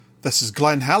This is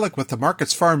Glenn Halleck with the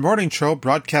Markets Farm Morning Show,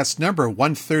 broadcast number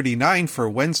 139 for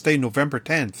Wednesday, November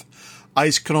 10th.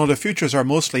 ICE canola futures are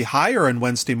mostly higher on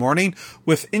Wednesday morning,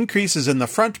 with increases in the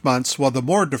front months, while the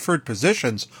more deferred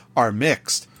positions are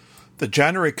mixed. The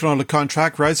January canola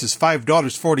contract rises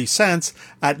 $5.40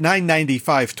 at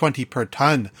 $9.95.20 per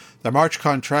ton. The March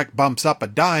contract bumps up a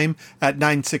dime at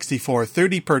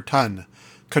 $9.64.30 per ton.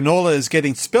 Canola is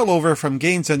getting spillover from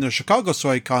gains in the Chicago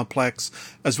soy complex,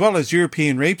 as well as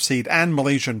European rapeseed and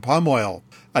Malaysian palm oil.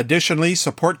 Additionally,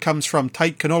 support comes from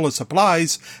tight canola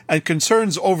supplies and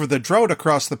concerns over the drought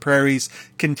across the prairies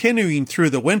continuing through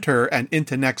the winter and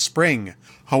into next spring.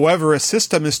 However, a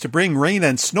system is to bring rain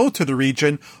and snow to the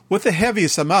region, with the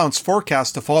heaviest amounts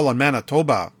forecast to fall on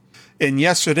Manitoba. In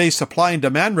yesterday's supply and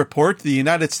demand report, the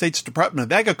United States Department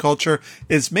of Agriculture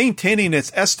is maintaining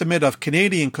its estimate of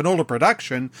Canadian canola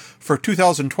production for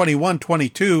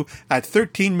 2021-22 at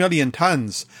 13 million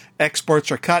tons.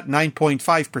 Exports are cut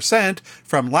 9.5%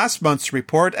 from last month's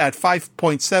report at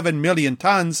 5.7 million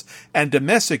tons, and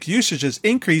domestic usage is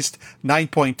increased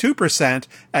 9.2%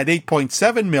 at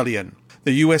 8.7 million.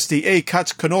 The USDA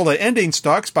cuts canola ending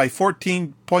stocks by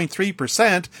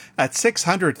 14.3% at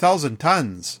 600,000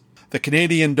 tons. The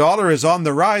Canadian dollar is on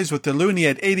the rise, with the loonie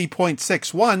at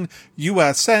 80.61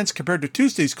 U.S. cents compared to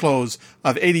Tuesday's close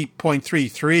of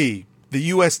 80.33. The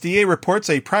USDA reports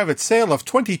a private sale of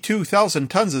 22,000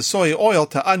 tons of soy oil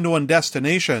to unknown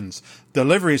destinations.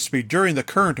 Deliveries to be during the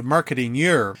current marketing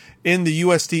year. In the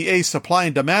USDA supply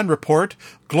and demand report,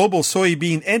 global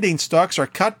soybean ending stocks are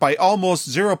cut by almost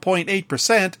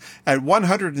 0.8% at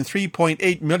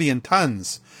 103.8 million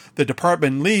tons. The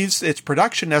department leaves its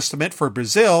production estimate for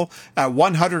Brazil at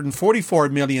 144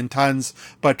 million tons,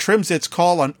 but trims its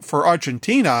call for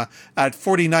Argentina at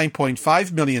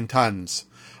 49.5 million tons.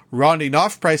 Rounding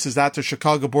off prices at the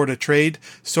Chicago Board of Trade,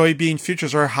 soybean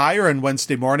futures are higher on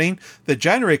Wednesday morning. The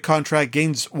January contract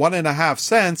gains 1.5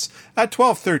 cents at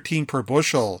 $12.13 per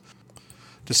bushel.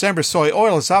 December soy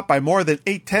oil is up by more than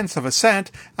 0.8 of a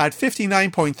cent at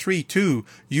 59.32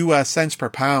 U.S. cents per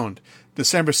pound.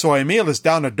 December soy meal is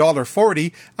down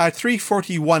 $1.40 at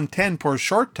 $341.10 per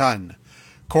short ton.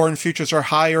 Corn futures are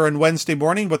higher on Wednesday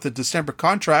morning, with the December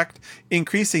contract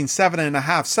increasing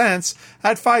 7.5 cents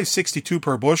at $5.62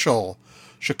 per bushel.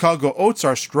 Chicago oats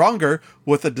are stronger,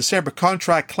 with the December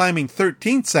contract climbing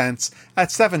 13 cents at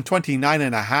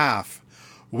 $7.29.5.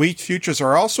 Wheat futures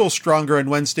are also stronger on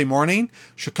Wednesday morning.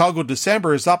 Chicago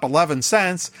December is up 11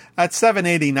 cents at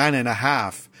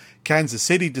 $7.89.5. Kansas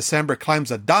City December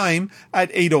climbs a dime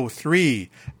at $8.03,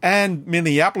 and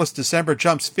Minneapolis December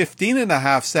jumps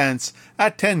 15.5 cents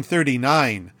at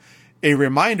 $10.39. A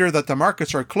reminder that the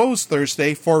markets are closed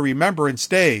Thursday for Remembrance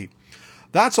Day.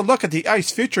 That's a look at the ICE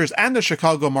futures and the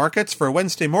Chicago markets for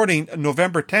Wednesday morning,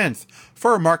 November 10th.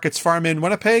 For Markets Farm in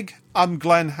Winnipeg, I'm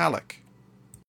Glenn Halleck.